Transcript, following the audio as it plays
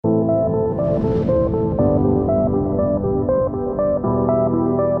Welcome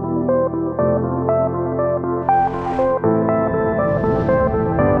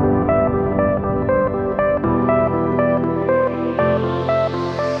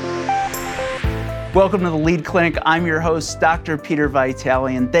to the Lead Clinic. I'm your host, Dr. Peter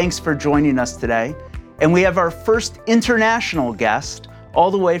Vitale, and thanks for joining us today. And we have our first international guest, all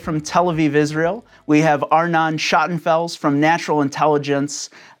the way from Tel Aviv, Israel. We have Arnon Schottenfels from Natural Intelligence.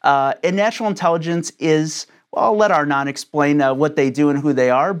 And Natural Intelligence is, well, I'll let Arnon explain what they do and who they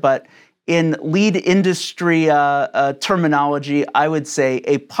are, but in lead industry terminology, I would say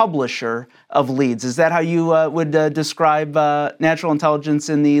a publisher of leads. Is that how you would describe Natural Intelligence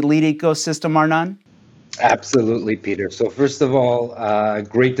in the lead ecosystem, Arnon? Absolutely, Peter. So first of all,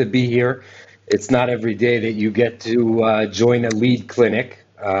 great to be here. It's not every day that you get to join a lead clinic.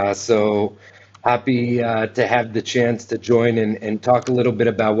 So happy to have the chance to join and talk a little bit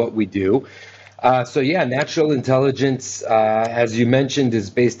about what we do. Natural Intelligence, as you mentioned, is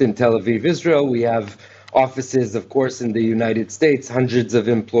based in Tel Aviv, Israel. We have offices, of course, in the United States. Hundreds of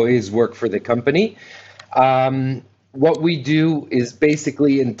employees work for the company. What we do is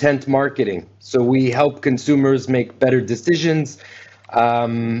basically intent marketing. So we help consumers make better decisions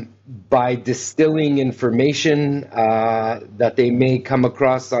by distilling information that they may come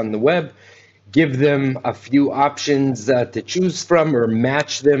across on the web, give them a few options to choose from or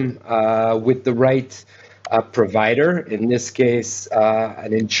match them with the right provider, in this case,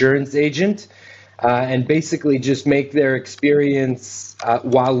 an insurance agent, and basically just make their experience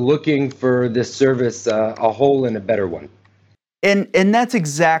while looking for this service a whole and a better one. And that's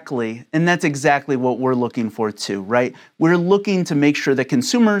exactly what we're looking for too, right? We're looking to make sure that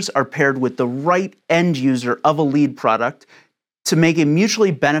consumers are paired with the right end user of a lead product to make a mutually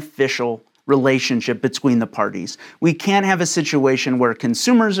beneficial relationship between the parties. We can't have a situation where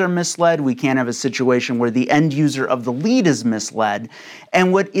consumers are misled. We can't have a situation where the end user of the lead is misled.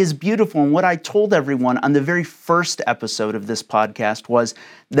 And what is beautiful, and what I told everyone on the very first episode of this podcast, was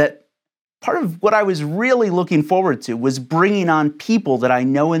that part of what I was really looking forward to was bringing on people that I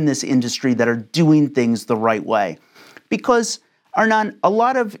know in this industry that are doing things the right way. Because, Arnon, a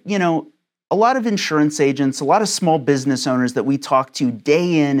lot of insurance agents, a lot of small business owners that we talk to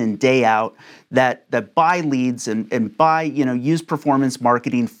day in and day out that buy leads and buy, use performance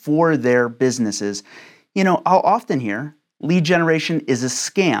marketing for their businesses, I'll often hear lead generation is a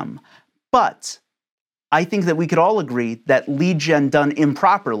scam. But I think that we could all agree that lead gen done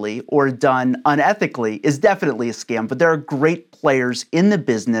improperly or done unethically is definitely a scam, but there are great players in the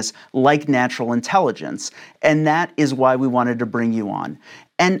business like Natural Intelligence, and that is why we wanted to bring you on.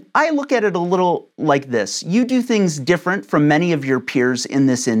 And I look at it a little like this. You do things different from many of your peers in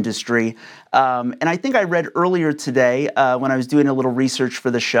this industry. And I think I read earlier today when I was doing a little research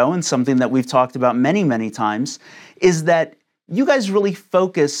for the show, and something that we've talked about many, many times, is that you guys really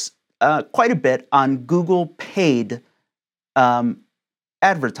focus quite a bit on Google paid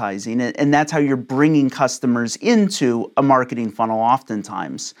advertising. And that's how you're bringing customers into a marketing funnel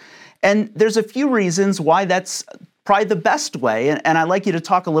oftentimes. And there's a few reasons why that's probably the best way, and I'd like you to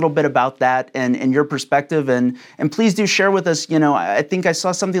talk a little bit about that and your perspective, and please do share with us, I think I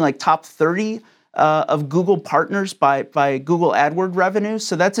saw something like top 30 of Google partners by Google AdWord revenue,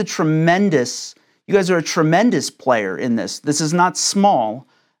 so that's you guys are a tremendous player in this. This is not small.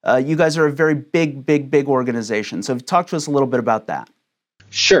 You guys are a very big organization, so talk to us a little bit about that.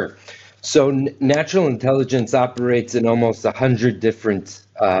 Sure. So Natural Intelligence operates in almost 100 different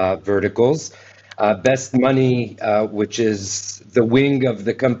verticals. Best Money, which is the wing of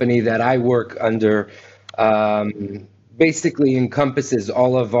the company that I work under, basically encompasses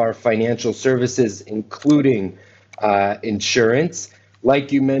all of our financial services, including insurance.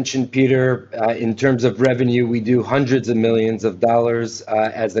 Like you mentioned, Peter, in terms of revenue, we do hundreds of millions of dollars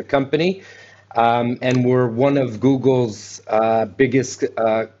as a company, and we're one of Google's biggest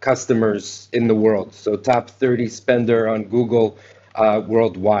customers in the world, so top 30 spender on Google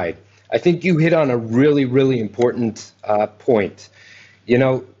worldwide. I think you hit on a really, really important point.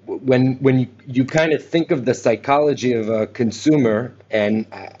 When you kind of think of the psychology of a consumer, and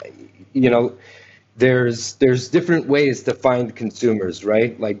there's different ways to find consumers,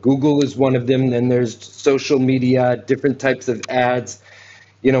 right? Like Google is one of them. Then there's social media, different types of ads.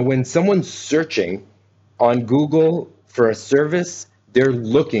 When someone's searching on Google for a service, they're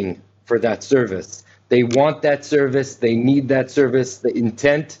looking for that service. They want that service. They need that service. The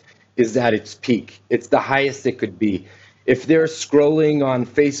intent is at its peak. It's the highest it could be. If they're scrolling on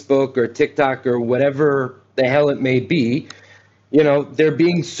Facebook or TikTok or whatever the hell it may be, they're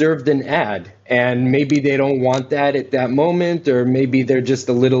being served an ad, and maybe they don't want that at that moment, or maybe they're just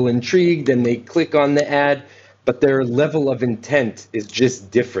a little intrigued and they click on the ad, but their level of intent is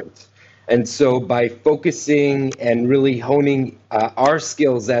just different. And so by focusing and really honing our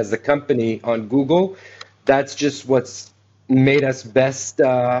skills as a company on Google, that's just what's made us best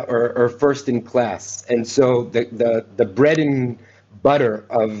or first in class. And so the bread and butter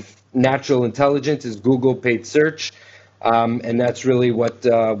of natural intelligence is Google paid search. And that's really what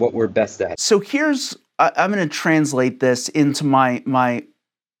we're best at. So I'm going to translate this into my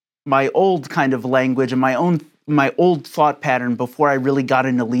old kind of language and my old thought pattern before I really got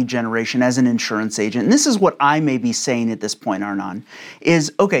into lead generation as an insurance agent. And this is what I may be saying at this point, Arnon,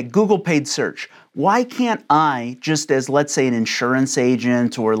 is, okay, Google paid search. Why can't I, just as, let's say, an insurance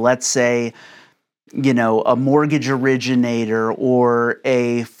agent, or let's say, a mortgage originator or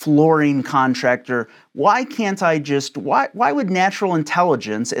a flooring contractor, why would natural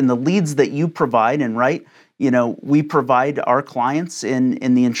intelligence and the leads that you provide, and we provide our clients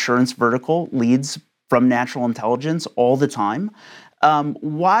in the insurance vertical leads from natural intelligence all the time.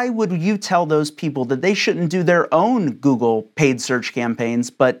 Why would you tell those people that they shouldn't do their own Google paid search campaigns,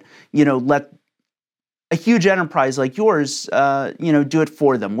 but let a huge enterprise like yours do it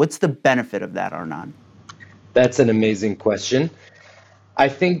for them? What's the benefit of that, Arnon? That's an amazing question. I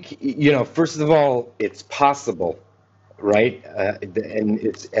think first of all, it's possible, right? And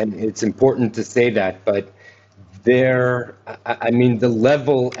it's important to say that, but the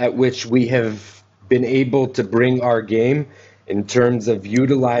level at which we have been able to bring our game in terms of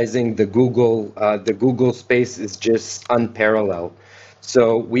utilizing the Google space is just unparalleled.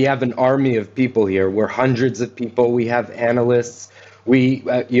 So we have an army of people here. We're hundreds of people. We have analysts. We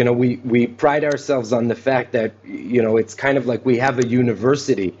pride ourselves on the fact that it's kind of like we have a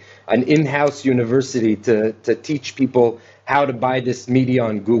university, an in-house university to teach people how to buy this media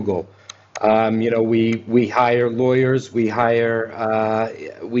on Google. We hire lawyers, we hire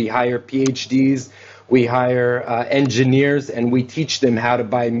PhDs, we hire engineers, and we teach them how to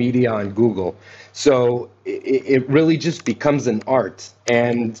buy media on Google. So it really just becomes an art,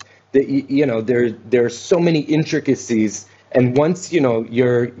 and there's so many intricacies. And once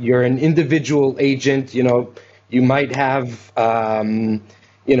you're an individual agent, you might have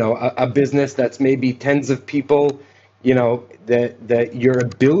a business that's maybe tens of people. That your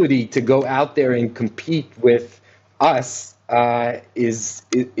ability to go out there and compete with us is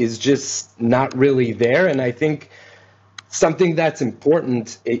just not really there. And I think something that's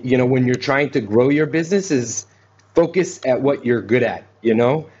important, when you're trying to grow your business, is focus at what you're good at.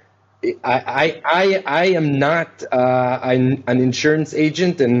 I am not an insurance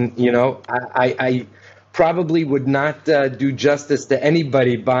agent, and I probably would not do justice to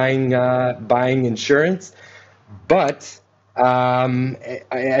anybody buying insurance. But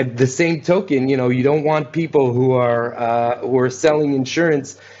at the same token, you don't want people who are selling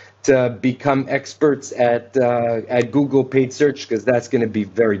insurance to become experts at Google paid search, because that's going to be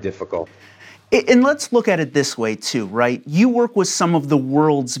very difficult. And let's look at it this way too, right? You work with some of the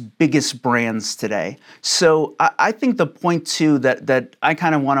world's biggest brands today. So I think the point too that I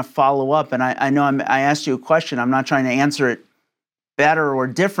kind of want to follow up, and I know I asked you a question, I'm not trying to answer it better or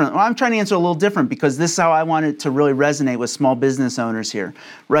different. Well, I'm trying to answer a little different, because this is how I want it to really resonate with small business owners here,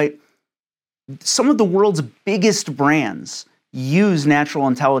 right? Some of the world's biggest brands use natural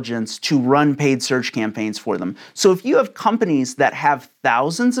intelligence to run paid search campaigns for them. So if you have companies that have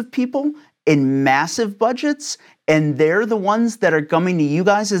thousands of people in massive budgets, and they're the ones that are coming to you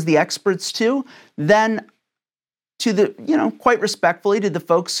guys as the experts too, then quite respectfully to the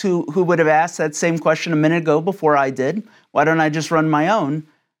folks who would have asked that same question a minute ago before I did, why don't I just run my own?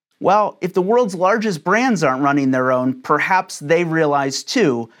 Well, if the world's largest brands aren't running their own, perhaps they realize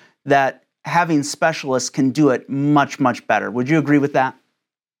too that having specialists can do it much, much better. Would you agree with that?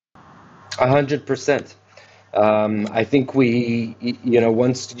 100%. I think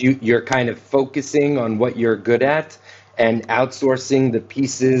once you're kind of focusing on what you're good at and outsourcing the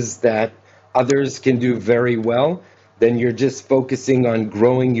pieces that others can do very well, then you're just focusing on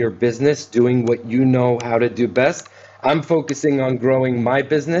growing your business, doing what you know how to do best. I'm focusing on growing my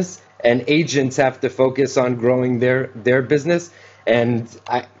business, and agents have to focus on growing their business. And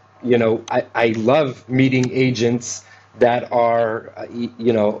I love meeting agents that are,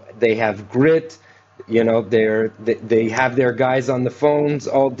 they have grit. They have their guys on the phones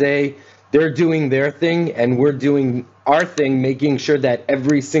all day. They're doing their thing, and we're doing our thing, making sure that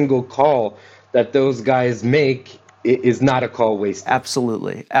every single call that those guys make is not a call wasted.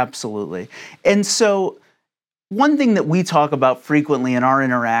 Absolutely, absolutely. And so one thing that we talk about frequently in our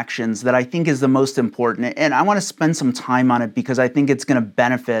interactions that I think is the most important, and I want to spend some time on it because I think it's going to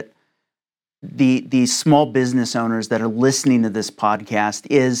benefit the small business owners that are listening to this podcast,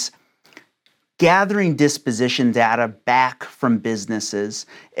 is gathering disposition data back from businesses.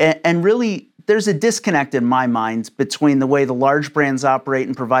 And really, there's a disconnect in my mind between the way the large brands operate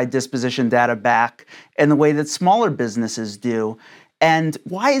and provide disposition data back and the way that smaller businesses do. And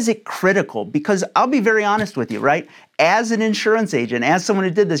why is it critical? Because I'll be very honest with you, right? As an insurance agent, as someone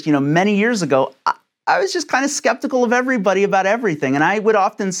who did this, many years ago, I was just kind of skeptical of everybody about everything. And I would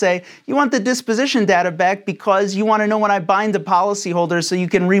often say, you want the disposition data back because you want to know when I bind a policyholder so you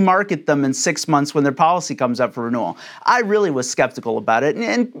can remarket them in 6 months when their policy comes up for renewal. I really was skeptical about it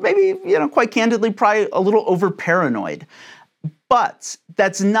and maybe, quite candidly, probably a little over paranoid. But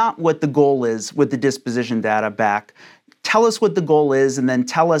that's not what the goal is with the disposition data back. Tell us what the goal is, and then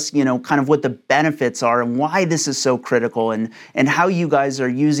tell us, kind of what the benefits are and why this is so critical, and how you guys are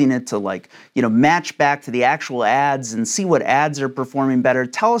using it to match back to the actual ads and see what ads are performing better.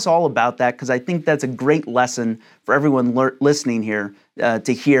 Tell us all about that, because I think that's a great lesson for everyone listening here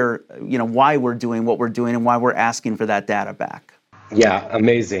to hear, why we're doing what we're doing and why we're asking for that data back. Yeah,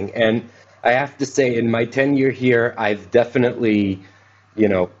 amazing. And I have to say, in my tenure here, I've definitely,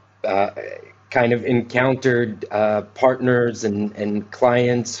 kind of encountered partners and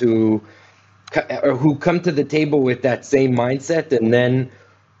clients who come to the table with that same mindset, and then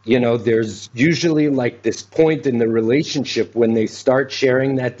there's usually like this point in the relationship when they start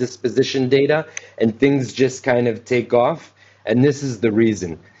sharing that disposition data and things just kind of take off. And this is the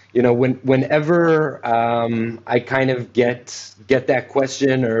reason. Whenever I kind of get that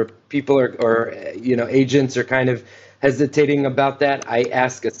question, or people or agents are kind of hesitating about that, I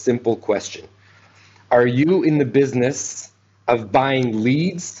ask a simple question. Are you in the business of buying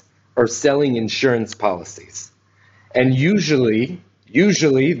leads or selling insurance policies? And usually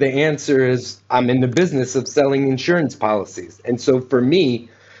the answer is, I'm in the business of selling insurance policies. And so for me,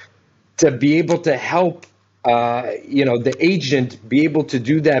 to be able to help the agent be able to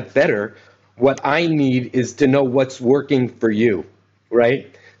do that better, what I need is to know what's working for you,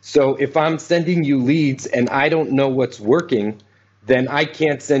 right? So if I'm sending you leads and I don't know what's working, then I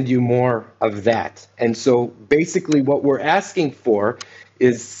can't send you more of that. And so basically what we're asking for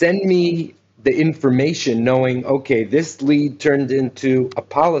is, send me the information knowing, okay, this lead turned into a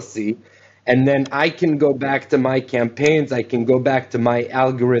policy, and then I can go back to my campaigns, I can go back to my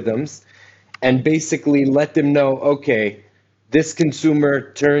algorithms, and basically let them know, okay, this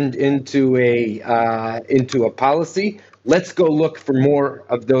consumer turned into a policy. Let's go look for more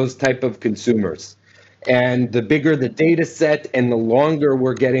of those type of consumers. And the bigger the data set and the longer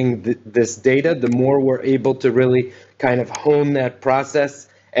we're getting this data, the more we're able to really kind of hone that process.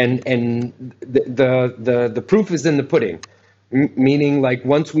 And the proof is in the pudding, meaning like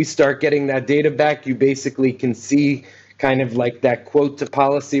once we start getting that data back, you basically can see kind of like that quote to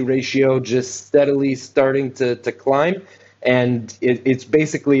policy ratio just steadily starting to climb. And it's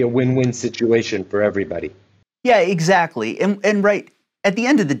basically a win-win situation for everybody. Yeah, exactly. And right. At the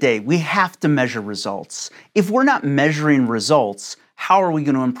end of the day, we have to measure results. If we're not measuring results, how are we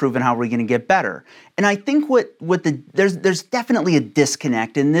going to improve and how are we going to get better? And I think there's definitely a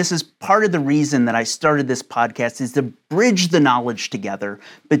disconnect, and this is part of the reason that I started this podcast, is to bridge the knowledge together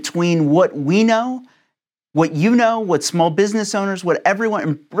between what we know, what you know, what small business owners, what everyone,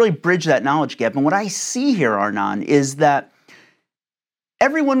 and really bridge that knowledge gap. And what I see here, Arnon, is that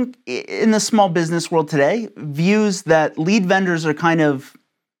everyone in the small business world today views that lead vendors are kind of,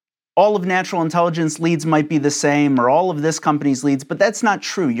 all of natural intelligence leads might be the same, or all of this company's leads, but that's not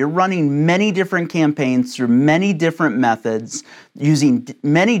true. You're running many different campaigns through many different methods, using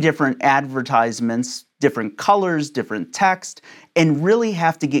many different advertisements, different colors, different text, and really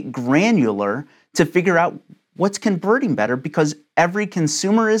have to get granular to figure out what's converting better, because every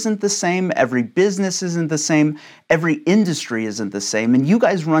consumer isn't the same, every business isn't the same, every industry isn't the same, and you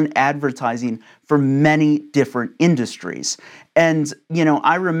guys run advertising for many different industries. And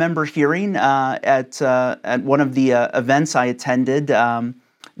I remember hearing at one of the events I attended that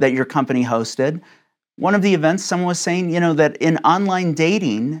your company hosted, one of the events, someone was saying, that in online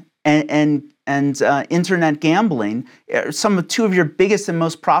dating and internet gambling, are two of your biggest and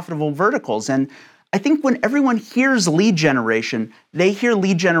most profitable verticals. And I think when everyone hears lead generation, they hear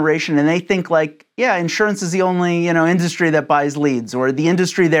lead generation and they think like, yeah, insurance is the only, industry that buys leads, or the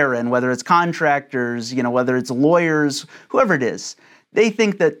industry they're in, whether it's contractors, whether it's lawyers, whoever it is. They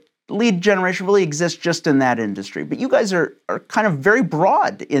think that lead generation really exists just in that industry. But you guys are kind of very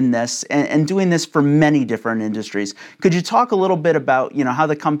broad in this and doing this for many different industries. Could you talk a little bit about, how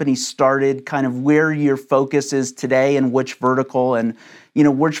the company started, kind of where your focus is today and which vertical and,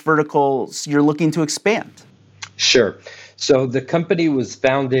 which verticals you're looking to expand? Sure. So the company was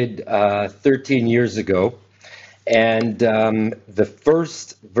founded 13 years ago. And the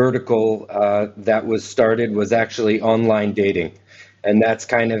first vertical that was started was actually online dating, and that's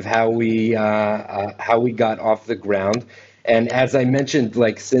kind of how we got off the ground. And as I mentioned,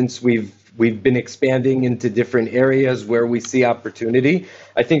 like since we've been expanding into different areas where we see opportunity,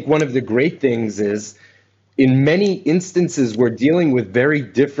 I think one of the great things is, in many instances, we're dealing with very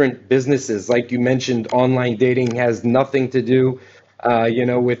different businesses. Like you mentioned, online dating has nothing to do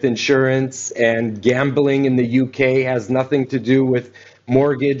with insurance, and gambling in the UK has nothing to do with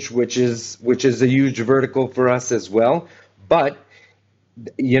mortgage, which is a huge vertical for us as well. But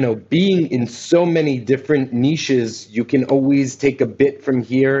being in so many different niches, you can always take a bit from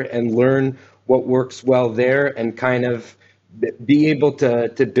here and learn what works well there, and kind of be able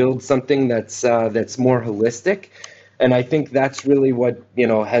to build something that's more holistic. And I think that's really what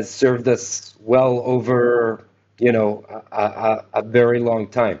has served us well over a very long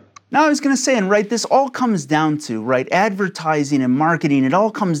time. Now, I was going to say, and right, this all comes down to, right, advertising and marketing. It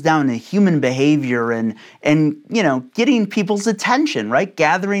all comes down to human behavior and getting people's attention, right,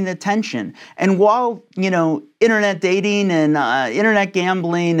 gathering attention. And while internet dating and internet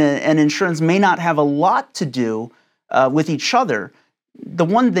gambling and insurance may not have a lot to do with each other, the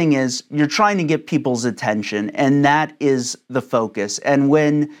one thing is you're trying to get people's attention, and that is the focus. And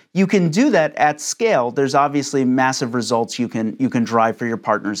when you can do that at scale, there's obviously massive results you can drive for your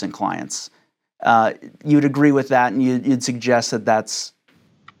partners and clients. You'd agree with that, and you'd suggest that that's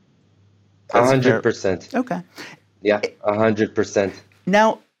 100%. Okay. Yeah, 100%.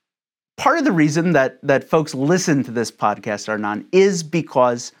 Now, part of the reason that folks listen to this podcast, Arnon, is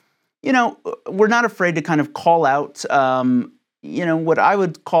because we're not afraid to kind of call out what I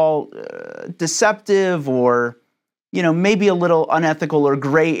would call deceptive or, maybe a little unethical or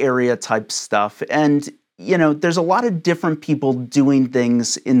gray area type stuff. And, there's a lot of different people doing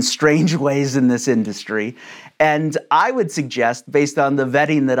things in strange ways in this industry. And I would suggest, based on the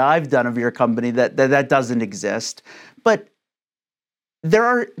vetting that I've done of your company, that doesn't exist. But there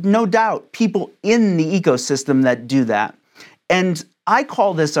are no doubt people in the ecosystem that do that. And I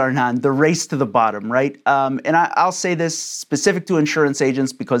call this, Arnon, the race to the bottom, right? And I'll say this specific to insurance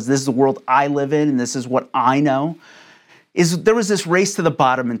agents because this is the world I live in and this is what I know, is there was this race to the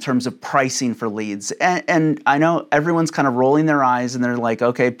bottom in terms of pricing for leads. And I know everyone's kind of rolling their eyes and they're like,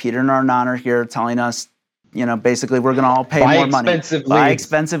 okay, Peter and Arnon are here telling us, basically we're going to all pay more money. Buy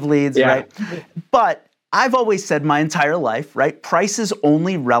expensive leads, yeah. Right? But I've always said my entire life, right? Price is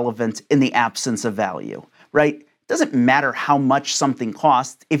only relevant in the absence of value, right? Doesn't matter how much something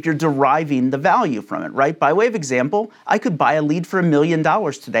costs if you're deriving the value from it, right? By way of example, I could buy a lead for $1 million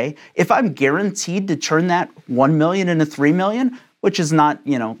today. If I'm guaranteed to turn that 1 million into 3 million, which is not,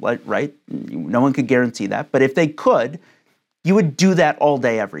 right? No one could guarantee that. But if they could, you would do that all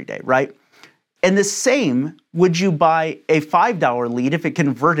day, every day, right? And the same, would you buy a $5 lead if it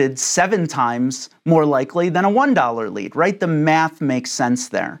converted 7 times more likely than a $1 lead, right? The math makes sense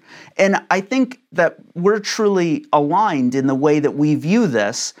there. And I think that we're truly aligned in the way that we view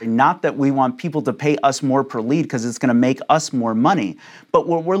this, not that we want people to pay us more per lead because it's going to make us more money, but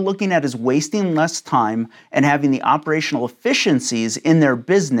what we're looking at is wasting less time and having the operational efficiencies in their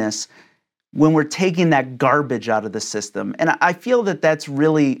business when we're taking that garbage out of the system. And I feel that that's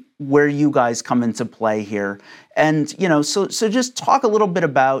really where you guys come into play here. And, so just talk a little bit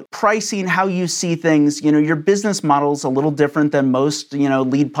about pricing, how you see things. Your business model is a little different than most,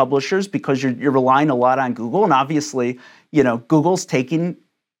 lead publishers because you're relying a lot on Google. And obviously, Google's taking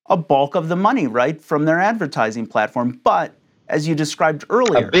a bulk of the money, right, from their advertising platform. But as you described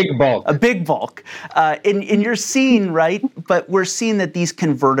earlier. A big bulk. A big bulk. And you're seeing, right, but we're seeing that these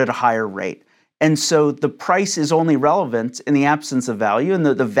convert at a higher rate. And so the price is only relevant in the absence of value, and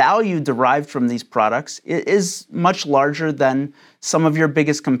the value derived from these products is much larger than some of your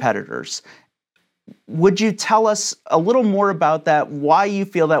biggest competitors. Would you tell us a little more about that, why you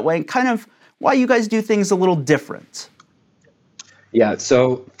feel that way, and kind of why you guys do things a little different? Yeah,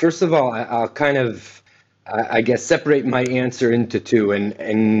 so first of all, I'll kind of, I guess, separate my answer into two.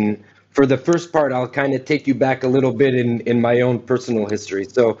 And for the first part, I'll kind of take you back a little bit in my own personal history.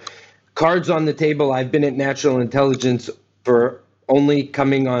 So cards on the table, I've been at Natural Intelligence for only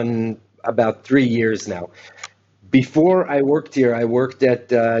coming on about 3 years now. Before I worked here, I worked at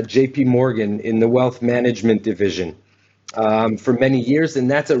JP Morgan in the wealth management division. for many years, and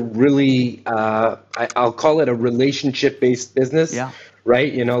that's a really I'll call it a relationship-based business, Yeah,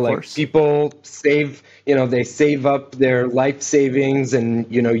 right? You know, of like course. people save, they save up their life savings, and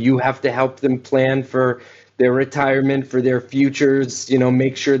you have to help them plan for their retirement, for their futures.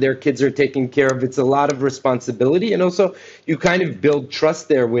 Make sure their kids are taken care of. It's a lot of responsibility, and also you kind of build trust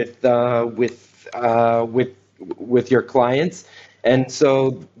there with your clients. And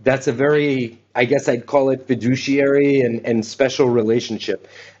so that's a very, I guess I'd call it fiduciary and special relationship.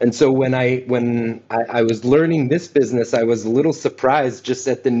 And so when I was learning this business, I was a little surprised just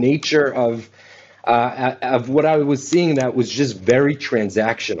at the nature of what I was seeing that was just very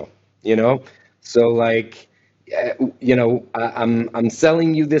transactional, you know? So like, I'm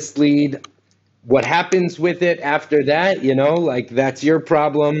selling you this lead. What happens with it after that, like that's your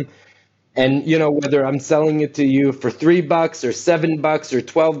problem. And whether I'm selling it to you for $3 or $7 or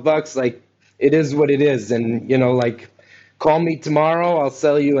 $12, like it is what it is. And like call me tomorrow, I'll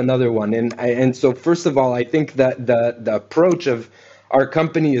sell you another one. And so first of all, I think that the approach of our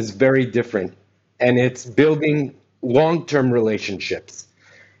company is very different, and it's building long-term relationships.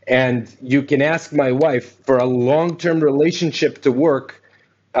 And you can ask my wife, for a long-term relationship to work,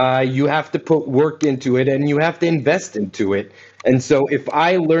 you have to put work into it and you have to invest into it. And so if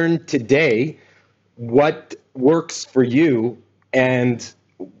I learn today what works for you, and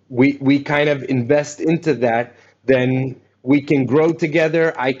we kind of invest into that, then we can grow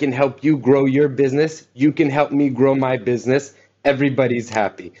together. I can help you grow your business. You can help me grow my business. Everybody's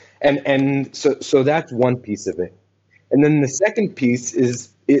happy. And so that's one piece of it. And then the second piece is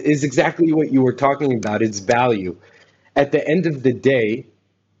exactly what you were talking about. It's value. At the end of the day,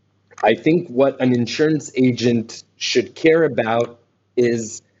 I think what an insurance agent should care about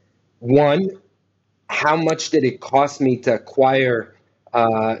is, one, how much did it cost me to acquire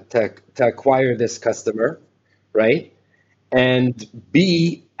this customer, right? And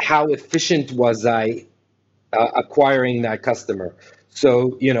B, how efficient was I acquiring that customer?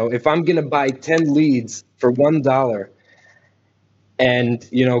 So if I'm going to buy 10 leads for $1, and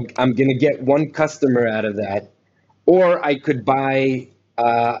I'm going to get one customer out of that, or I could buy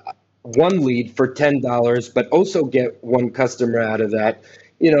one lead for $10, but also get one customer out of that.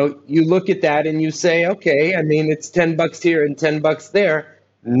 You look at that and you say, okay, I mean, it's $10 here and $10 there.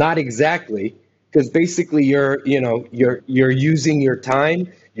 Not exactly, because basically you're using your time,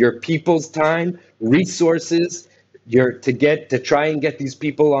 your people's time, resources, to try and get these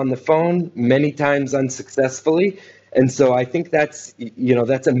people on the phone, many times unsuccessfully. And so I think that's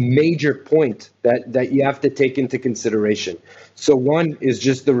a major point that you have to take into consideration. So one is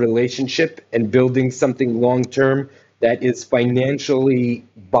just the relationship and building something long term that is financially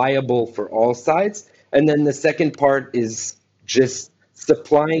viable for all sides. And then the second part is just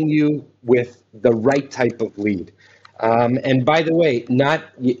supplying you with the right type of lead. And by the way, not,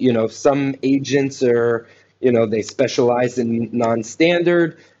 some agents are, they specialize in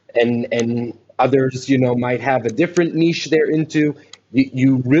non-standard, and others, might have a different niche they're into.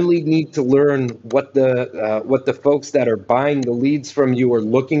 You really need to learn what the folks that are buying the leads from you are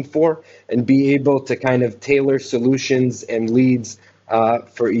looking for, and be able to kind of tailor solutions and leads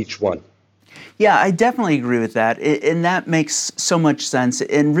for each one. Yeah, I definitely agree with that. And that makes so much sense.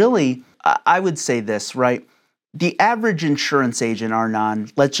 And really, I would say this, right? The average insurance agent, Arnon,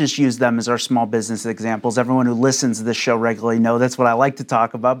 let's just use them as our small business examples. Everyone who listens to this show regularly know that's what I like to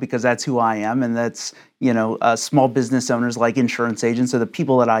talk about, because that's who I am. And that's, small business owners like insurance agents are the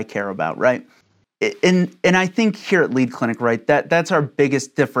people that I care about, right? And I think here at Lead Clinic, right, that's our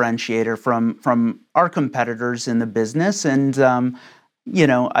biggest differentiator from our competitors in the business. And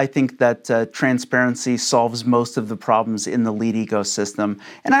I think that transparency solves most of the problems in the lead ecosystem.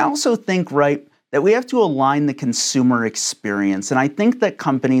 And I also think, right, that we have to align the consumer experience. And I think that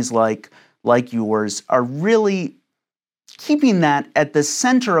companies like yours are really keeping that at the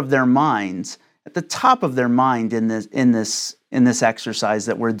center of their minds, at the top of their mind in this exercise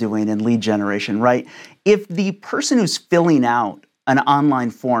that we're doing in lead generation, right? If the person who's filling out an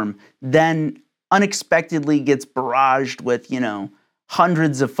online form then unexpectedly gets barraged with,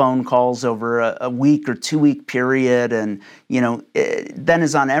 hundreds of phone calls over a week or 2 week period, and then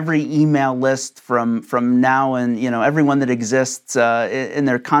is on every email list from now and everyone that exists, and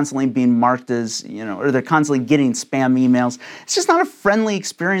they're constantly being marked as or they're constantly getting spam emails. It's just not a friendly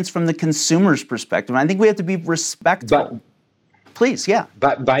experience from the consumer's perspective. And I think we have to be respectful. But Please, yeah.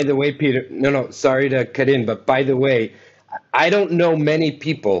 But by the way, Peter, no, sorry to cut in, but by the way, I don't know many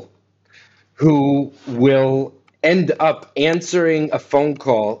people who will end up answering a phone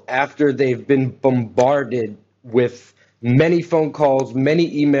call after they've been bombarded with many phone calls, many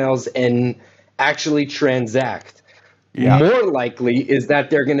emails, and actually transact. Yeah. More likely is that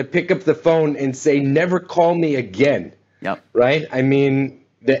they're going to pick up the phone and say, never call me again. Yep. Right? I mean,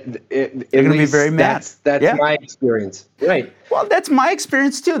 They're at going to be very least mad. that's Yeah. my experience. Right. Well, that's my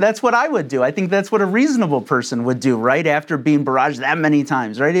experience too. That's what I would do. I think that's what a reasonable person would do, right? After being barraged that many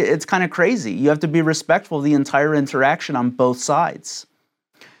times, right? It's kind of crazy. You have to be respectful of the entire interaction on both sides.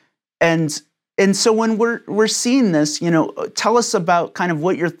 And so when we're seeing this, tell us about kind of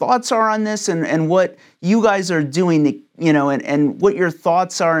what your thoughts are on this and what you guys are doing, and what your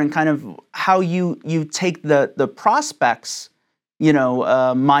thoughts are and kind of how you take the prospects,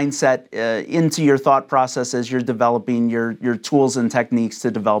 mindset into your thought process as you're developing your tools and techniques to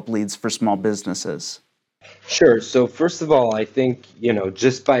develop leads for small businesses. Sure. So first of all, I think,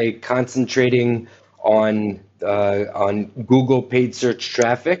 just by concentrating on Google paid search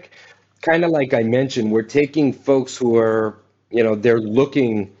traffic, kind of like I mentioned, we're taking folks who are, they're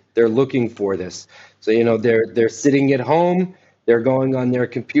looking for this. So, they're sitting at home, they're going on their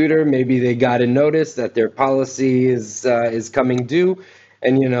computer, maybe they got a notice that their policy is coming due,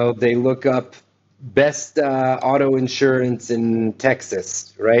 and they look up best auto insurance in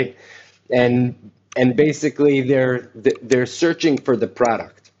Texas, right? And basically they're searching for the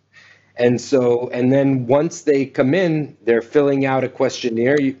product. And then once they come in, they're filling out a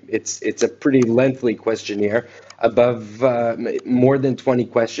questionnaire. It's a pretty lengthy questionnaire, above more than 20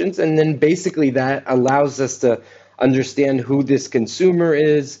 questions. And then basically that allows us to understand who this consumer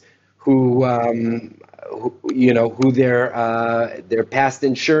is, who their past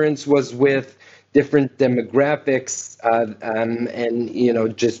insurance was with, different demographics,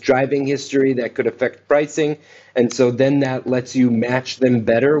 and just driving history that could affect pricing. And so then that lets you match them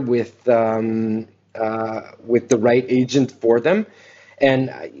better with the right agent for them. And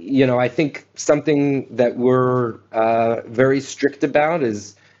I think something that we're very strict about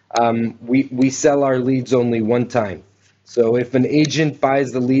is we sell our leads only one time. So if an agent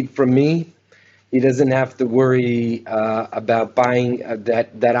buys the lead from me, he doesn't have to worry about buying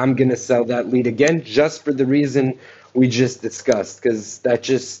that I'm going to sell that lead again, just for the reason we just discussed, because that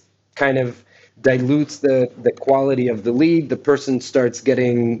just kind of dilutes the quality of the lead. The person starts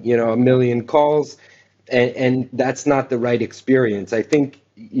getting a million calls, and that's not the right experience. I think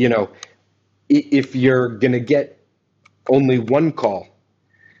if you're going to get only one call,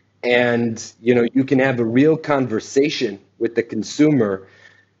 and you can have a real conversation with the consumer,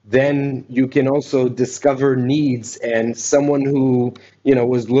 then you can also discover needs. And someone who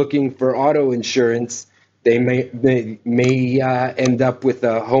was looking for auto insurance, they may end up with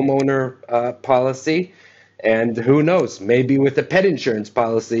a homeowner policy, and who knows, maybe with a pet insurance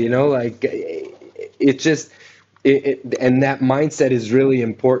policy. It just and that mindset is really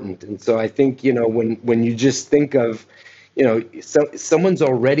important. And so I think when you just think of someone's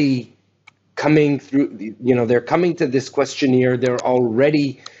already coming through, they're coming to this questionnaire, they're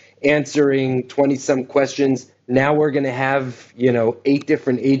already answering 20 some questions. Now we're going to have 8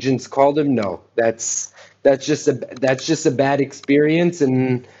 different agents call them. No, that's just a bad experience.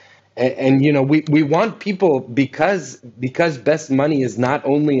 And we want people, because Best Money is not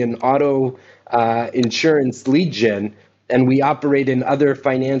only an auto insurance lead gen, and we operate in other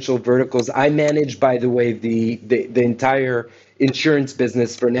financial verticals. I manage, by the way, the entire insurance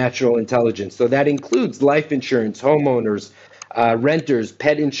business for Natural Intelligence. So that includes life insurance, homeowners, renters,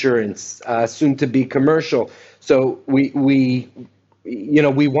 pet insurance, soon to be commercial. So we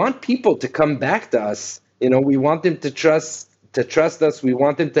want people to come back to us. We want them to trust us. We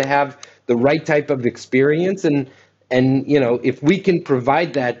want them to have the right type of experience. And if we can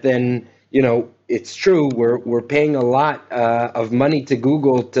provide that, then it's true. We're paying a lot of money to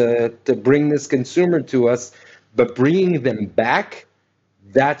Google to bring this consumer to us, but bringing them back,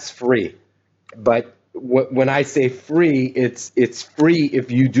 that's free. But when I say free, it's free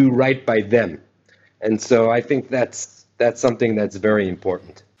if you do right by them. And so I think that's something that's very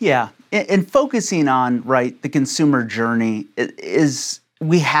important. Yeah, and focusing on the consumer journey is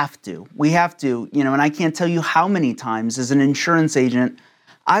we have to, and I can't tell you how many times as an insurance agent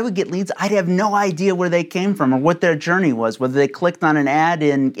I would get leads, I'd have no idea where they came from or what their journey was, whether they clicked on an ad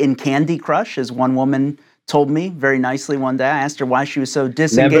in Candy Crush, as one woman told me very nicely one day. I asked her why she was so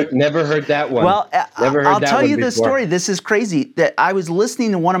disengaged. Never heard that one. Well, I'll tell you the before. story. This is crazy. That I was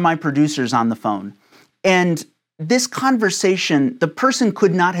listening to one of my producers on the phone, and this conversation, the person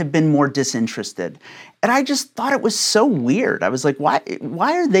could not have been more disinterested. And I just thought it was so weird. I was like, why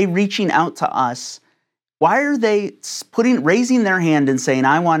are they reaching out to us? Why are they raising their hand and saying,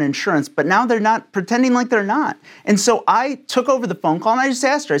 I want insurance, but now they're not, pretending like they're not? And so I took over the phone call and I just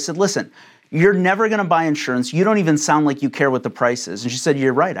asked her, I said, listen, you're never going to buy insurance. You don't even sound like you care what the price is. And she said,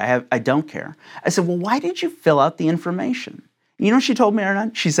 you're right. I don't care. I said, well, why did you fill out the information? You know what she told me,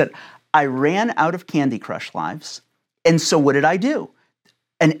 Arnon? She said, I ran out of Candy Crush lives. And so what did I do?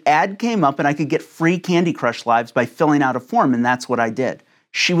 An ad came up and I could get free Candy Crush lives by filling out a form. And that's what I did.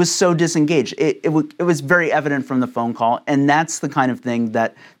 She was so disengaged. It was very evident from the phone call. And that's the kind of thing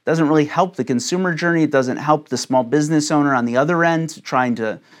that doesn't really help the consumer journey. It doesn't help the small business owner on the other end trying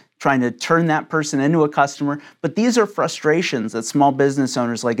to turn that person into a customer. But these are frustrations that small business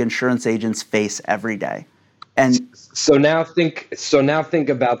owners like insurance agents face every day. And so now think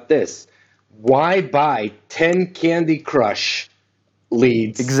about this. Why buy 10 Candy Crush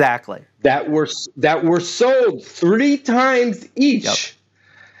leads exactly that were sold 3 times each? Yep.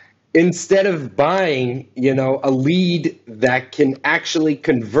 Instead of buying, a lead that can actually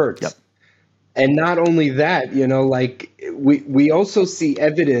convert. Yep. And not only that, we also see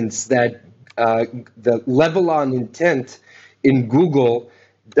evidence that the level on intent in Google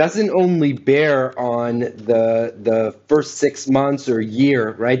doesn't only bear on the first 6 months or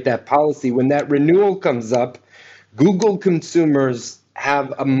year, right? That policy, when that renewal comes up, Google consumers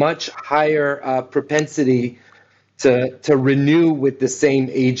have a much higher propensity to renew with the same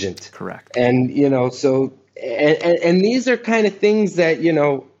agent. Correct. And, so, and these are kind of things that,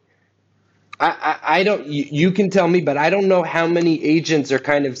 I don't, you can tell me, but I don't know how many agents are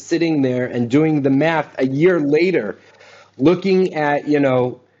kind of sitting there and doing the math a year later, looking at,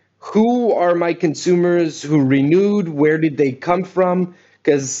 who are my consumers who renewed, where did they come from?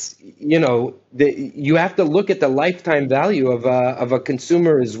 Because, you have to look at the lifetime value of a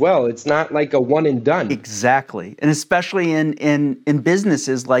consumer as well. It's not like a one and done. Exactly. And especially in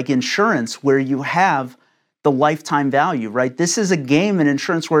businesses like insurance, where you have the lifetime value, right? This is a game in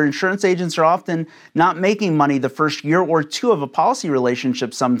insurance where insurance agents are often not making money the first year or two of a policy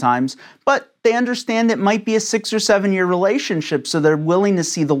relationship sometimes, but they understand it might be a 6 or 7 year relationship, so they're willing to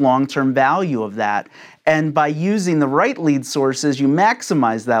see the long-term value of that. And by using the right lead sources, you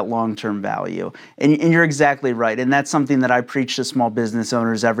maximize that long-term value. And you're exactly right. And that's something that I preach to small business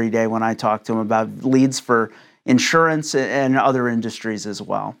owners every day when I talk to them about leads for insurance and other industries as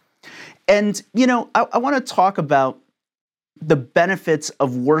well. And, I want to talk about the benefits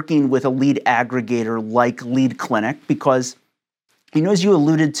of working with a lead aggregator like Lead Clinic, because, as you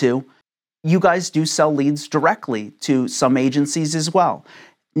alluded to, you guys do sell leads directly to some agencies as well.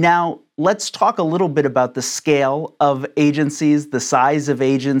 Now, let's talk a little bit about the scale of agencies, the size of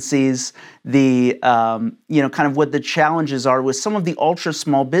agencies, the, kind of what the challenges are with some of the ultra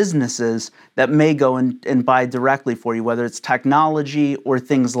small businesses that may go and buy directly for you, whether it's technology or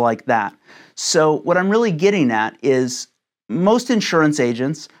things like that. So what I'm really getting at is most insurance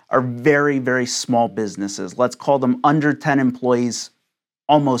agents are very, very small businesses. Let's call them under 10 employees,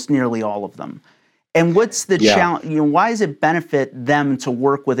 almost nearly all of them. And what's the challenge? Why does it benefit them to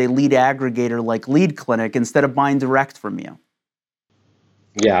work with a lead aggregator like Lead Clinic instead of buying direct from you?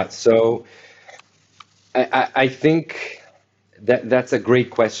 Yeah, so I think that's a great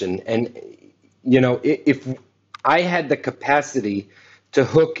question. And, if I had the capacity to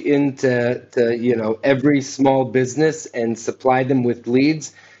hook into every small business and supply them with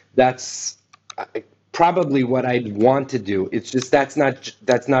leads, that's probably what I'd want to do. It's just that's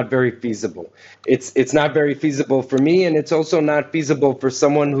not very feasible. It's not very feasible for me, and it's also not feasible for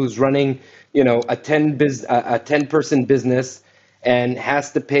someone who's running a 10-person business and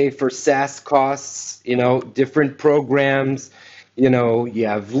has to pay for SaaS costs, different programs. You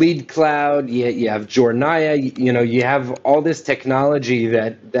have Lead Cloud, you have Jornaya, you have all this technology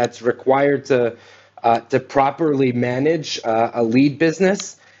that's required to properly manage a lead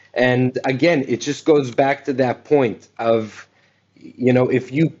business. And again, it just goes back to that point of, if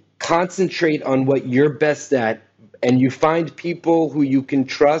you concentrate on what you're best at and you find people who you can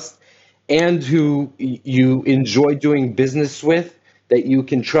trust and who you enjoy doing business with, that you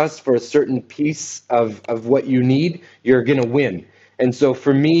can trust for a certain piece of what you need, you're going to win. And so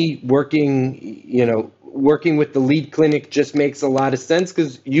for me, working with the Lead Clinic just makes a lot of sense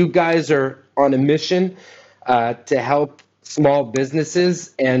because you guys are on a mission to help small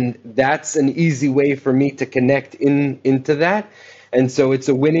businesses, and that's an easy way for me to connect into that. And so it's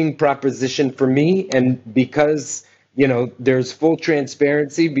a winning proposition for me. And because there's full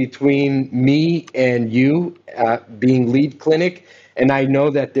transparency between me and you being Lead Clinic, and I know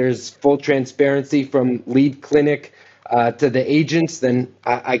that there's full transparency from Lead Clinic to the agents, then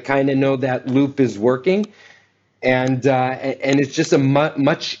I kind of know that loop is working. And it's just a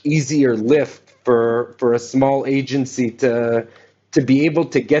much easier lift for a small agency to be able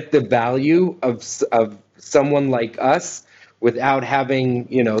to get the value of someone like us without having,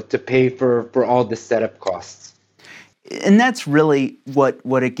 to pay for all the setup costs. And that's really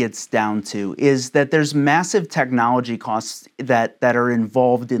what it gets down to, is that there's massive technology costs that are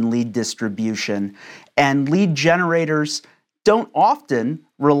involved in lead distribution. And lead generators don't often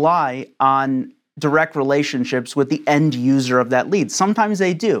rely on direct relationships with the end user of that lead. Sometimes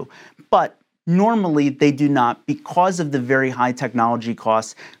they do, but normally they do not, because of the very high technology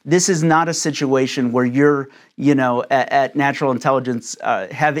costs. This is not a situation where you're, at Natural Intelligence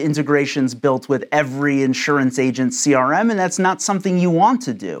have integrations built with every insurance agent's CRM, and that's not something you want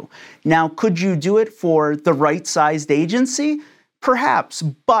to do. Now, could you do it for the right-sized agency? Perhaps,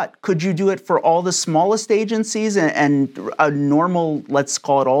 but could you do it for all the smallest agencies and a normal, let's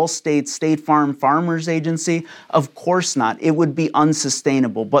call it Allstate, State Farm, Farmers agency? Of course not. It would be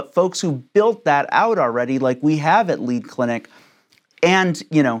unsustainable. But folks who built that out already, like we have at Lead Clinic, and,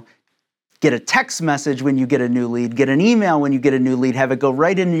 get a text message when you get a new lead, get an email when you get a new lead, have it go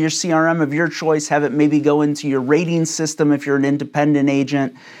right into your CRM of your choice, have it maybe go into your rating system if you're an independent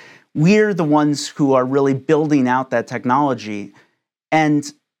agent. We're the ones who are really building out that technology.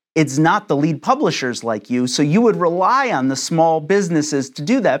 And it's not the lead publishers like you, so you would rely on the small businesses to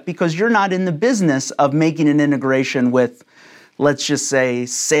do that because you're not in the business of making an integration with, let's just say,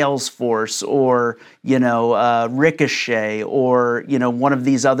 Salesforce or, Ricochet or, one of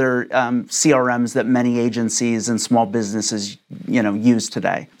these other CRMs that many agencies and small businesses, use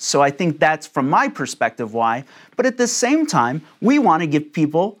today. So I think that's, from my perspective, why. But at the same time, we want to give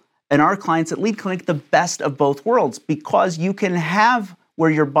people and our clients at Lead Clinic the best of both worlds, because you can have where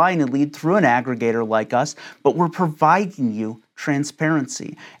you're buying a lead through an aggregator like us, but we're providing you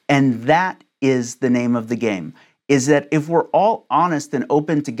transparency. And that is the name of the game, is that if we're all honest and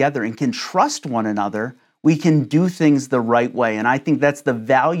open together and can trust one another, we can do things the right way. And I think that's the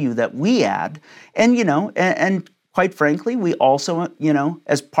value that we add. And, and quite frankly, we also,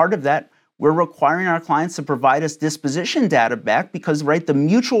 as part of that, we're requiring our clients to provide us disposition data back because, right, the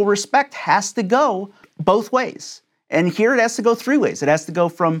mutual respect has to go both ways. And here it has to go three ways. It has to go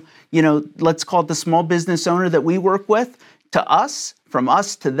from, let's call it the small business owner that we work with to us, from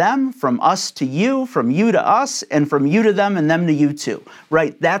us to them, from us to you, from you to us, and from you to them and them to you too,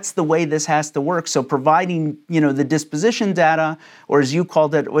 right? That's the way this has to work. So providing, the disposition data, or as you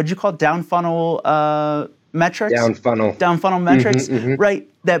called it, what'd you call it, down funnel metrics? Down funnel metrics, right?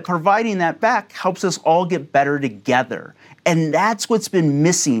 That providing that back helps us all get better together. And that's what's been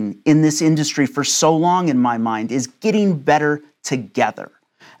missing in this industry for so long, in my mind, is getting better together.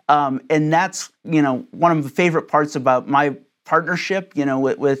 And that's, one of the favorite parts about my partnership,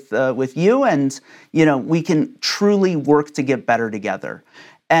 with you, and, we can truly work to get better together.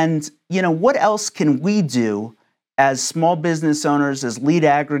 And, what else can we do as small business owners, as lead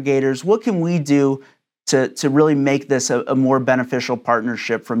aggregators? What can we do to really make this a more beneficial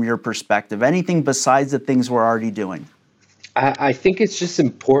partnership from your perspective? Anything besides the things we're already doing? I think it's just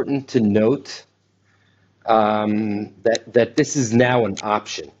important to note that this is now an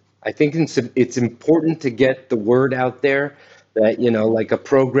option. I think it's important to get the word out there that, like a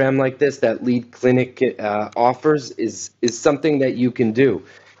program like this that Lead Clinic offers is something that you can do.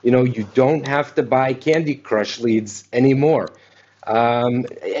 You don't have to buy Candy Crush leads anymore. I'm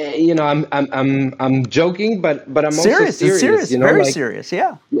joking, but I'm also serious. It's serious, very serious,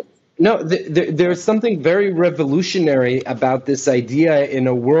 yeah. No, there's something very revolutionary about this idea in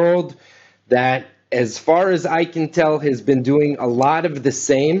a world that, as far as I can tell, has been doing a lot of the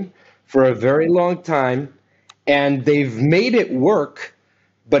same for a very long time, and they've made it work,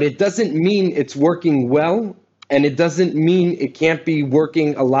 but it doesn't mean it's working well, and it doesn't mean it can't be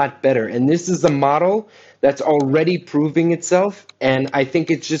working a lot better. And this is a model that's already proving itself, and I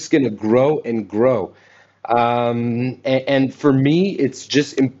think it's just going to grow and grow. And for me, it's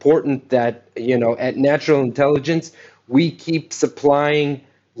just important that, at Natural Intelligence, we keep supplying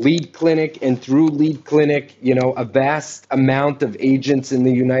Lead Clinic, and through Lead Clinic, a vast amount of agents in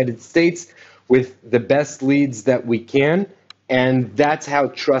the United States with the best leads that we can. And that's how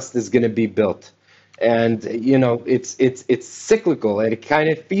trust is going to be built. And, it's cyclical, and it kind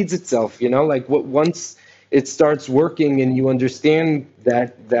of feeds itself, once it starts working and you understand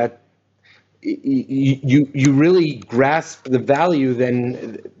that you really grasp the value,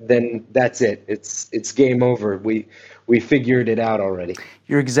 then that's it. It's game over. We figured it out already.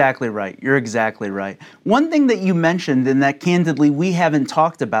 You're exactly right. One thing that you mentioned, and that candidly we haven't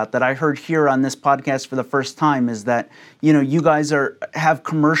talked about, that I heard here on this podcast for the first time, is that you guys have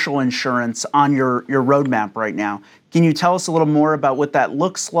commercial insurance on your roadmap right now. Can you tell us a little more about what that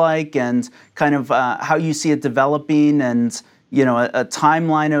looks like and kind of how you see it developing, and a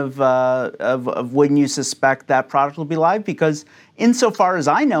timeline of when you suspect that product will be live? Because insofar as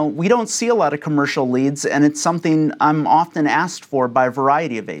I know, we don't see a lot of commercial leads, and it's something I'm often asked for by a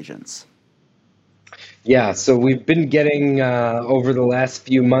variety of agents. Yeah, so we've been getting over the last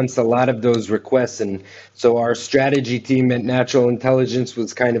few months a lot of those requests, and so our strategy team at Natural Intelligence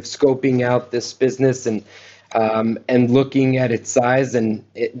was kind of scoping out this business and looking at its size, and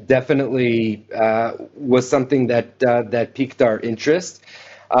it definitely was something that piqued our interest.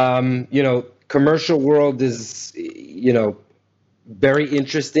 Commercial world is very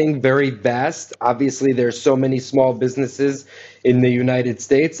interesting, very vast. Obviously, there's so many small businesses in the United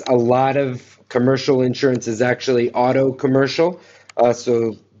States. A lot of commercial insurance is actually auto commercial,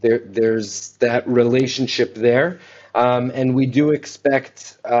 so there's that relationship there. And we do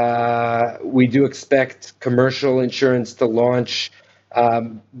expect commercial insurance to launch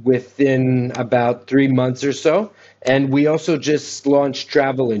within about 3 months or so. And we also just launched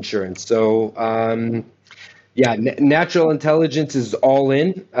travel insurance. So yeah, natural intelligence is all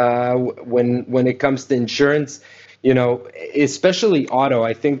in when it comes to insurance, especially auto.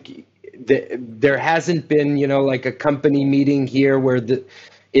 I think there hasn't been, like a company meeting here where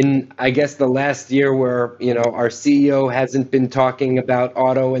I guess the last year where, our CEO hasn't been talking about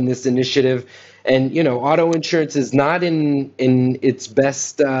auto and this initiative. And, auto insurance is not in its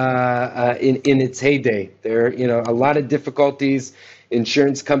best, in its heyday. There, a lot of difficulties.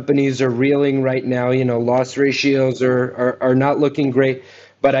 Insurance companies are reeling right now. Loss ratios are not looking great.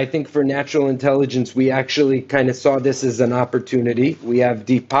 But I think for natural intelligence, we actually kind of saw this as an opportunity. We have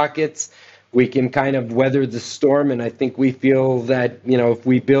deep pockets. We can kind of weather the storm. And I think we feel that, if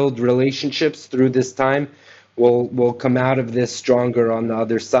we build relationships through this time, we'll come out of this stronger on the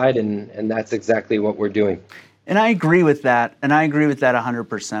other side. And that's exactly what we're doing. And I agree with that. And I agree with that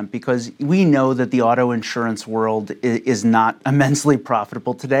 100% because we know that the auto insurance world is not immensely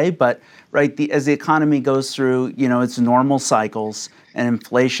profitable today. But as the economy goes through, its normal cycles and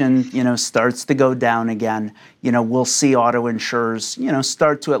inflation, starts to go down again, we'll see auto insurers,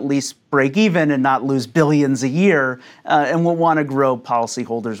 start to at least break even and not lose billions a year. And we'll want to grow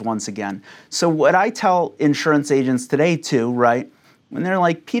policyholders once again. So what I tell insurance agents today too, when they're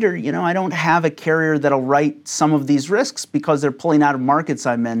like, Peter, I don't have a carrier that'll write some of these risks because they're pulling out of markets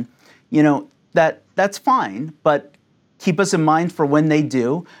I'm in, that's fine, but keep us in mind for when they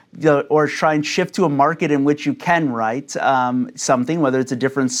do, or try and shift to a market in which you can write something, whether it's a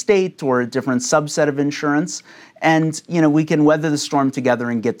different state or a different subset of insurance, and we can weather the storm together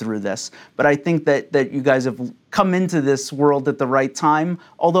and get through this. But I think that you guys have come into this world at the right time,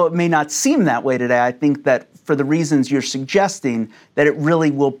 although it may not seem that way today. I think that for the reasons you're suggesting, that it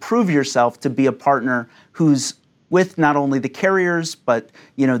really will prove yourself to be a partner who's with not only the carriers, but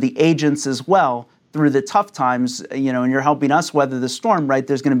the agents as well through the tough times, and you're helping us weather the storm,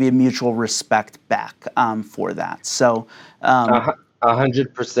 There's going to be a mutual respect back for that. So,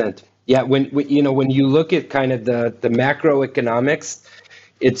 100%. Yeah, when you look at kind of the macroeconomics,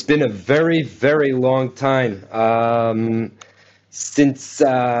 it's been a very, very long time since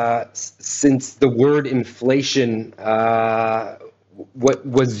the word inflation what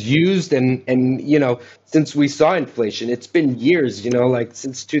was used, and since we saw inflation, it's been years. Like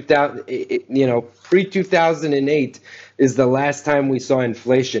since 2000, pre 2008 is the last time we saw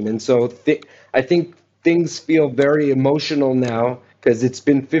inflation, and so I think things feel very emotional now because it's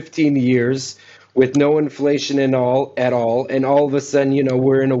been 15 years with no inflation at all, and all of a sudden,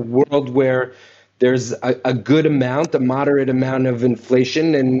 we're in a world where there's a good amount, a moderate amount of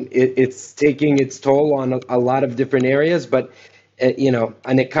inflation, and it's taking its toll on a lot of different areas. But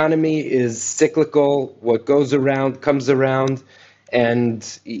an economy is cyclical. What goes around comes around, and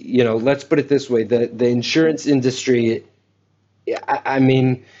let's put it this way: the insurance industry, I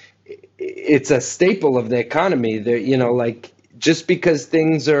mean, it's a staple of the economy. Like just because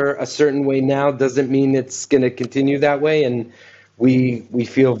things are a certain way now doesn't mean it's going to continue that way, and we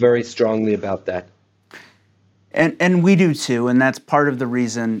feel very strongly about that. And we do too, and that's part of the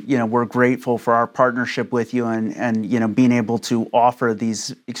reason we're grateful for our partnership with you and being able to offer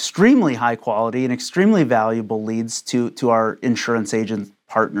these extremely high quality and extremely valuable leads to our insurance agent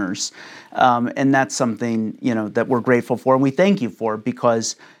partners, and that's something that we're grateful for and we thank you for,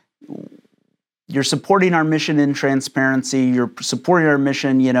 because you're supporting our mission in transparency. You're supporting our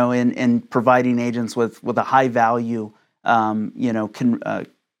mission, in providing agents with a high value,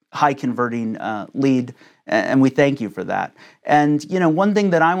 high converting lead. And we thank you for that. And, one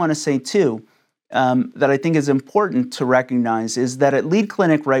thing that I want to say too, that I think is important to recognize is that at Lead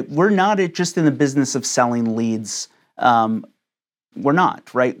Clinic, we're not just in the business of selling leads we're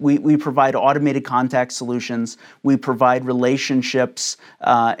not, right? We provide automated contact solutions. We provide relationships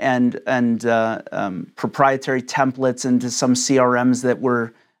and proprietary templates into some CRMs that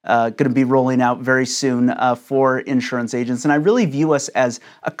we're going to be rolling out very soon for insurance agents. And I really view us as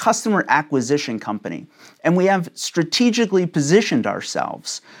a customer acquisition company. And we have strategically positioned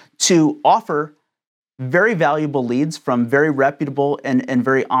ourselves to offer very valuable leads from very reputable and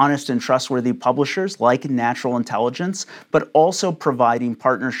very honest and trustworthy publishers like Natural Intelligence, but also providing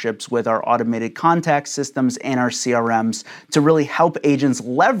partnerships with our automated contact systems and our CRMs to really help agents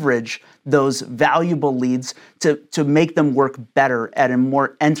leverage those valuable leads to make them work better at a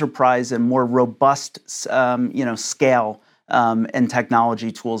more enterprise and more robust scale and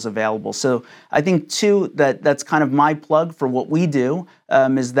technology tools available. So I think, too, that's kind of my plug for what we do,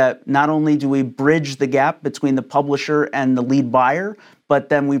 is that not only do we bridge the gap between the publisher and the lead buyer, but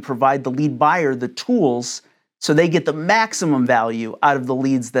then we provide the lead buyer the tools so they get the maximum value out of the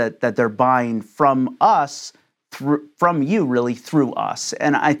leads that they're buying from us, from you, really, through us.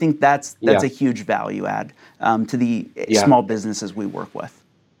 And I think that's a huge value add to the small businesses we work with.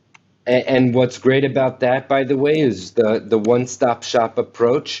 And what's great about that, by the way, is the one-stop shop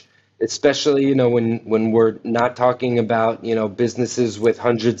approach, especially, when we're not talking about, businesses with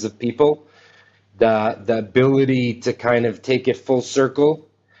hundreds of people, the ability to kind of take it full circle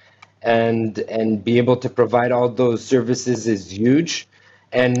and be able to provide all those services is huge.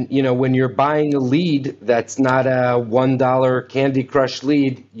 And, when you're buying a lead that's not a $1 Candy Crush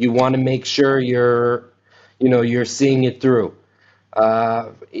lead, you want to make sure you're seeing it through.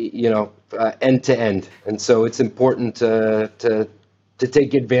 End to end, and so it's important to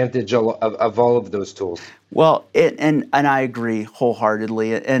take advantage of all of those tools. Well, and I agree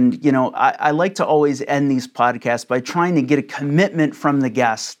wholeheartedly. And I like to always end these podcasts by trying to get a commitment from the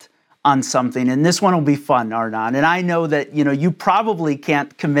guest on something. And this one will be fun, Arnon. And I know that you probably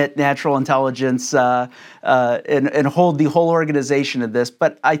can't commit Natural Intelligence and hold the whole organization to this,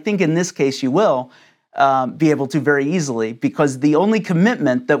 but I think in this case you will. Be able to very easily, because the only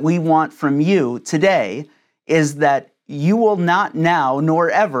commitment that we want from you today is that you will not now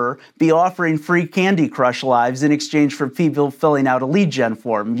nor ever be offering free Candy Crush lives in exchange for people filling out a lead gen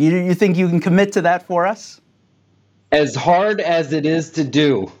form. You think you can commit to that for us? As hard as it is to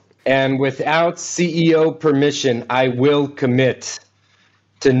do, and without CEO permission, I will commit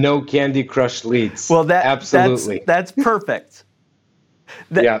to no Candy Crush leads. Well, absolutely. That's perfect.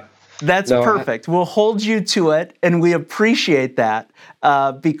 That's perfect. We'll hold you to it, and we appreciate that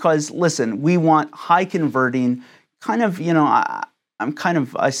because, listen, we want high converting, kind of,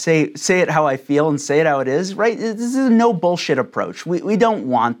 I say it how I feel and say it how it is, right? This is a no bullshit approach. We don't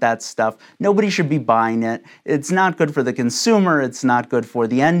want that stuff. Nobody should be buying it. It's not good for the consumer. It's not good for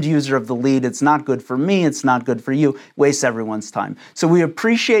the end user of the lead. It's not good for me. It's not good for you. Wastes everyone's time. So we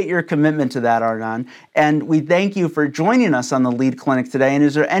appreciate your commitment to that, Arnon, and we thank you for joining us on the Lead Clinic today. And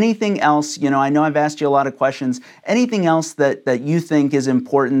is there anything else, I know I've asked you a lot of questions, anything else that you think is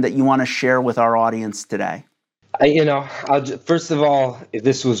important that you want to share with our audience today? First of all,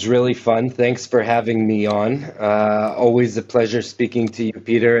 this was really fun. Thanks for having me on. Always a pleasure speaking to you,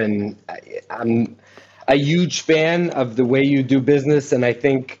 Peter. And I'm a huge fan of the way you do business. And I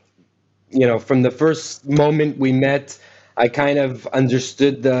think, from the first moment we met, I kind of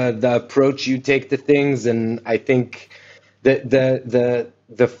understood the approach you take to things. And I think that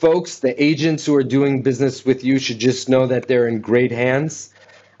the folks, the agents who are doing business with you should just know that they're in great hands.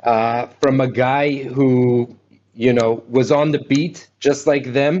 From a guy who was on the beat just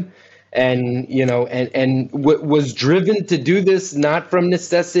like them, and was driven to do this, not from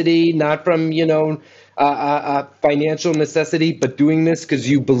necessity, not from financial necessity, but doing this because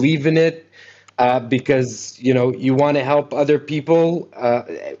you believe in it, because you want to help other people,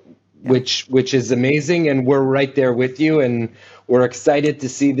 which is amazing, and we're right there with you, and we're excited to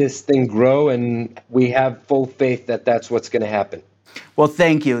see this thing grow, and we have full faith that that's what's going to happen. Well,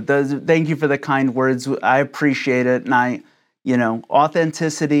 thank you. Thank you for the kind words. I appreciate it. And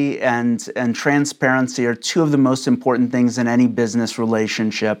authenticity and transparency are two of the most important things in any business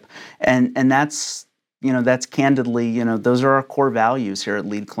relationship. And that's candidly, those are our core values here at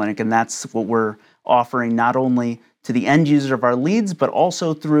Lead Clinic. And that's what we're offering not only to the end user of our leads, but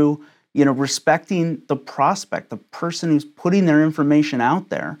also through, respecting the prospect, the person who's putting their information out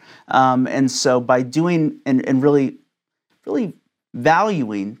there. And so by doing and really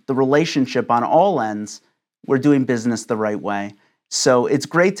valuing the relationship on all ends, we're doing business the right way. So it's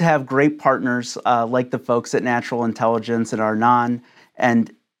great to have great partners like the folks at Natural Intelligence and Arnon.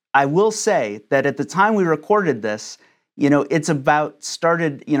 And I will say that at the time we recorded this, it's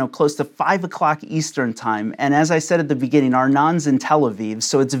started, close to 5 o'clock Eastern time. And as I said at the beginning, Arnon's in Tel Aviv,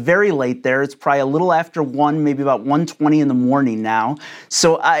 so it's very late there. It's probably a little after 1, maybe about 1:20 in the morning now.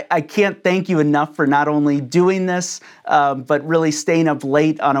 So I can't thank you enough for not only doing this, but really staying up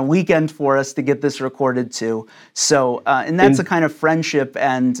late on a weekend for us to get this recorded too. So, and that's the kind of friendship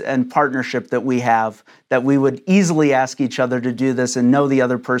and partnership that we have, that we would easily ask each other to do this and know the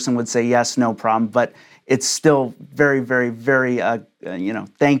other person would say, yes, no problem. But it's still very, very, very,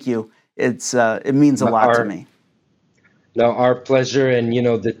 thank you. It means a lot to me. No, our pleasure. And,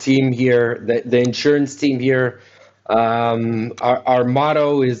 the team here, the insurance team here, our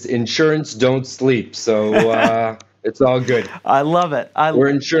motto is insurance don't sleep. So it's all good. I love it. We're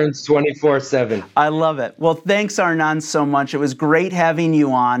insurance 24/7. I love it. Well, thanks, Arnon, so much. It was great having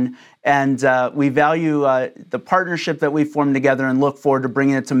you on. And we value the partnership that we formed together and look forward to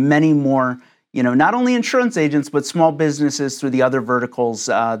bringing it to many more, not only insurance agents, but small businesses through the other verticals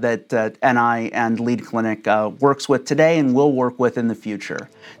that NI and Lead Clinic works with today and will work with in the future.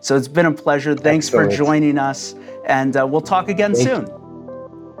 So it's been a pleasure. Thanks for joining us. And we'll talk again soon.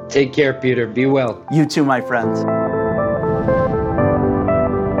 Take care, Peter. Be well. You too, my friends.